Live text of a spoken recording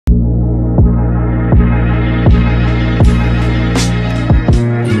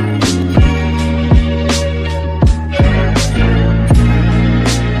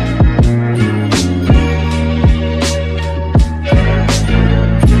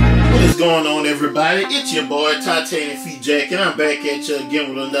going on, everybody? It's your boy TitanicFeet Jack, and I'm back at you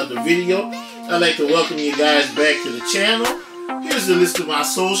again with another video. I'd like to welcome you guys back to the channel. Here's the list of my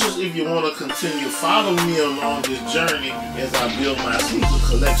socials if you want to continue following me along this journey as I build my sneaker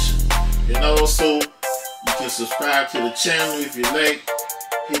collection. And also, you can subscribe to the channel if you like.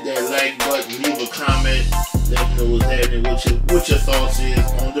 Hit that like button, leave a comment, let me know what's happening, what your thoughts is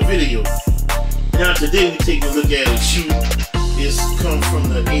on the video. Now today we take a look at a shoe. This comes from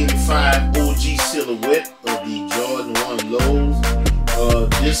the 85 OG silhouette of the Jordan 1 lows.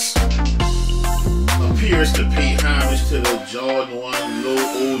 This appears to pay homage to the Jordan 1 low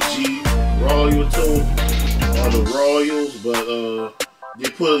OG Royal toe, or the Royals, but they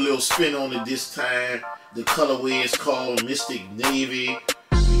put a little spin on it this time. The colorway is called Mystic Navy.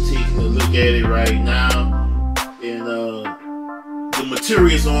 We're taking a look at it right now, and the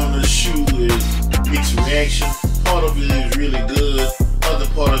materials on the shoe is mixed reaction. Part of it is really good, other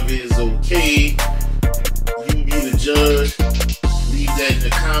part of it is okay. You be the judge. Leave that in the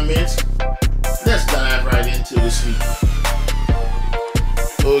comments. Let's dive right into the sneaker.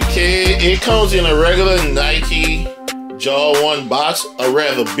 Okay, it comes in a regular Nike Jordan 1 box, a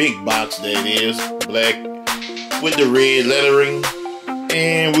rather big box that is, black with the red lettering.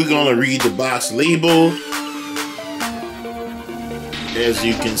 And we're gonna read the box label. As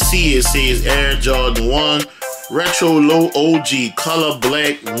you can see, it says Air Jordan 1 Retro Low OG Color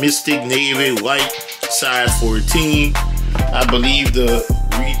Black Mystic Navy White size 14. I believe the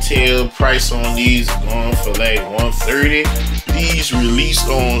retail price on these is going for like $130. These released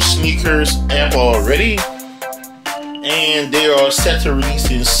on Sneakers app already, and they are set to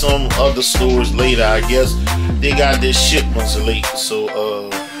release in some other stores later. I guess they got their shipments late. So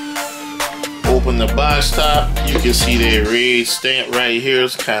open the box top, you can see that red stamp right here.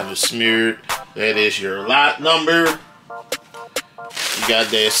 It's kind of smeared. That is your lot number. You got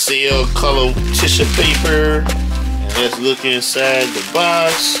that sale color tissue paper, and let's look inside the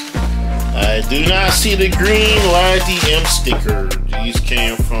box. I do not see the green YDM sticker. These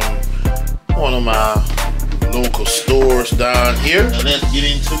came from one of my local stores down here. Now let's get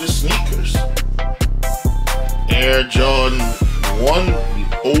into the sneakers. Air Jordan 1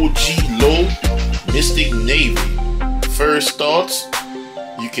 OG Low Mystic Navy. First thoughts,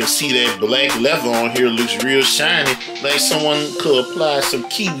 you can see that black leather on here looks real shiny, like someone could apply some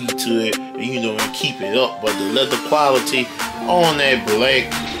kiwi to it, and keep it up. But the leather quality on that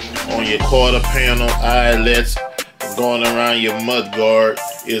black, on your quarter panel, eyelets, going around your mud guard,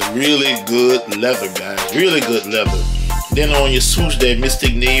 is really good leather, guys. Really good leather. Then on your swoosh, that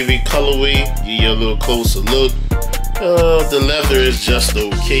Mystic Navy colorway, give you a little closer look. The leather is just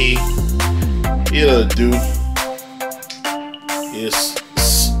okay. It'll do.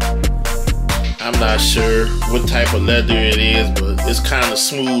 I'm not sure what type of leather it is, but it's kind of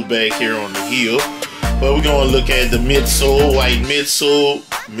smooth back here on the heel. But we're gonna look at the midsole, white midsole,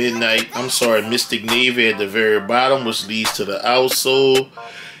 Mystic Navy at the very bottom, which leads to the outsole.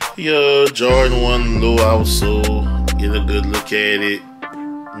 Your Jordan 1 low outsole. Get a good look at it.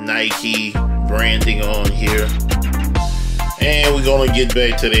 Nike branding on here. And we're gonna get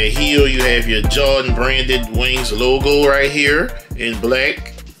back to that heel. You have your Jordan branded wings logo right here in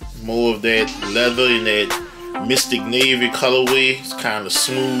black. More of that leather in that Mystic Navy colorway. It's kind of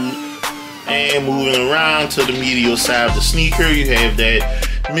smooth. And moving around to the medial side of the sneaker, you have that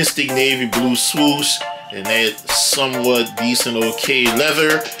Mystic Navy blue swoosh and that somewhat decent okay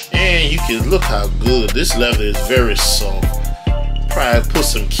leather. And you can look how good this leather is. Very soft. Probably put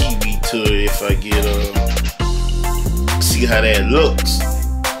some kiwi to it if I get see how that looks.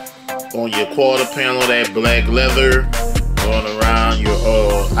 On your quarter panel, that black leather going around your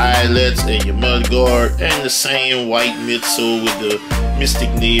eyelets and your mud guard, and the same white midsole with the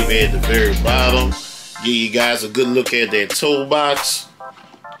Mystic Navy at the very bottom. Give you guys a good look at that toe box.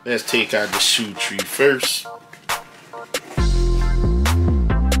 Let's take out the shoe tree first.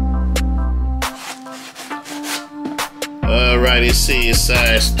 Alright, it says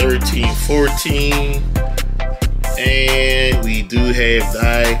size 13-14. And we do have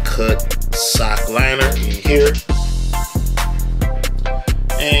die cut sock liner in here.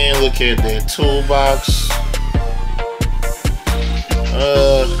 And look at that toolbox.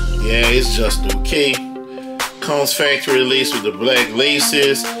 Yeah, it's just okay. Comes factory lace with the black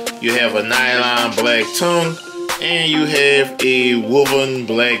laces. You have a nylon black tongue, and you have a woven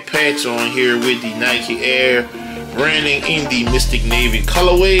black patch on here with the Nike Air branding in the Mystic Navy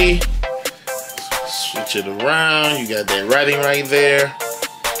colorway. Switch it around. You got that writing right there.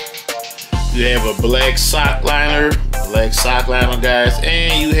 You have a black sock liner, guys,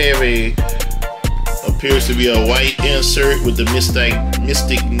 and you have a Appears to be a white insert with the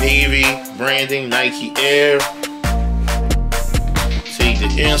Mystic Navy branding, Nike Air. Take the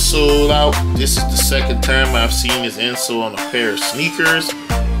insole out. This is the second time I've seen this insole on a pair of sneakers.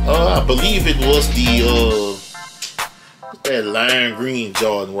 I believe it was the that lime green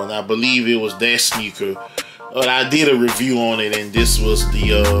Jordan one. I believe it was that sneaker. I did a review on it, and this was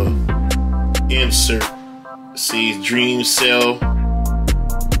the insert. It says Dream Cell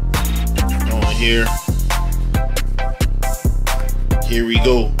on here. Here we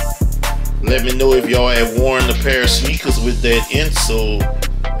go. Let me know if y'all have worn a pair of sneakers with that insole,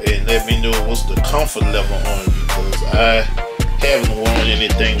 and let me know what's the comfort level on it, because I haven't worn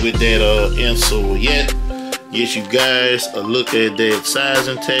anything with that insole yet. Yes, you guys, a look at that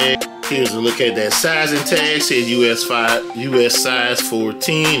sizing tag. Here's a look at that sizing tag. Says US size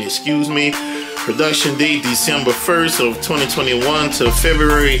 14, excuse me. Production date December 1st of 2021 to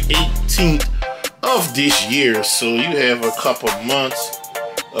February 18th of this year. So you have a couple months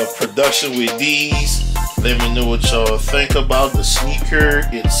of production with these. Let me know what y'all think about the sneaker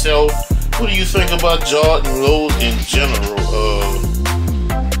itself. What do you think about Jordan lows in general?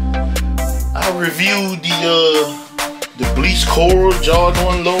 I reviewed the bleach coral Jordan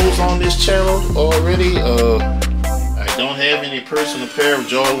 1 lows on this channel already. I don't have any personal pair of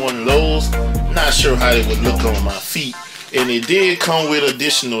Jordan 1 lows. Not sure how they would look on my feet. And it did come with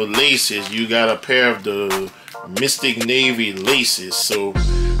additional laces. You got a pair of the Mystic Navy laces. So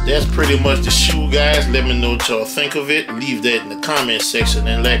that's pretty much the shoe, guys. Let me know what y'all think of it. Leave that in the comment section.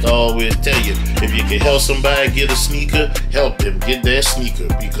 And like I always tell you, if you can help somebody get a sneaker, help them get that sneaker,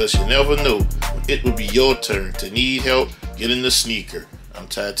 because you never know, it will be your turn to need help getting the sneaker. I'm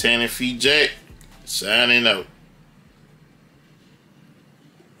TitanicFeet Jack, signing out.